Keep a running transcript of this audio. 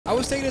I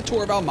was taking a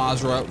tour of Al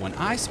Mazrah when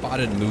I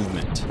spotted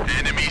movement.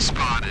 Enemy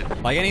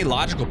spotted. Like any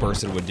logical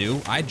person would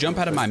do, I jump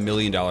out of my $1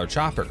 million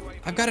chopper.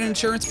 I've got an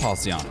insurance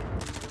policy on it.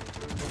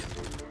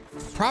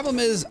 Problem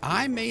is,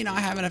 I may not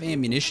have enough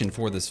ammunition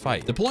for this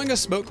fight. Deploying a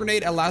smoke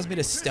grenade allows me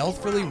to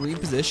stealthily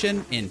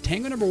reposition, and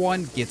Tango number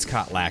 1 gets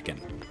caught lacking.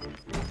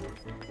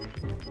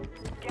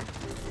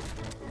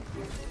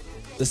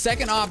 The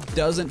second op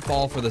doesn't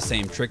fall for the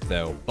same trick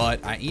though,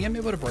 but I am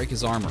able to break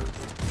his armor.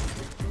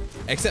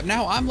 Except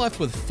now I'm left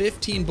with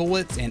 15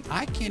 bullets and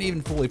I can't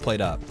even fully plate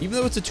up. Even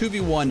though it's a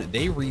 2v1,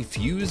 they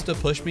refuse to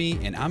push me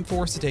and I'm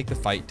forced to take the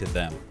fight to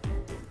them.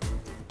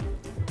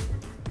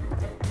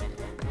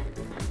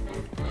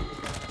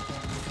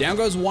 Down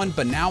goes one,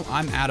 but now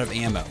I'm out of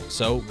ammo.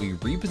 So we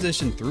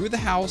reposition through the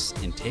house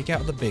and take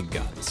out the big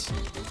guns.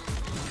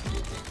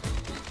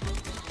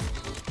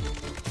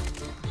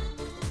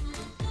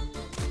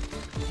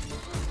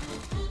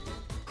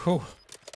 Whew.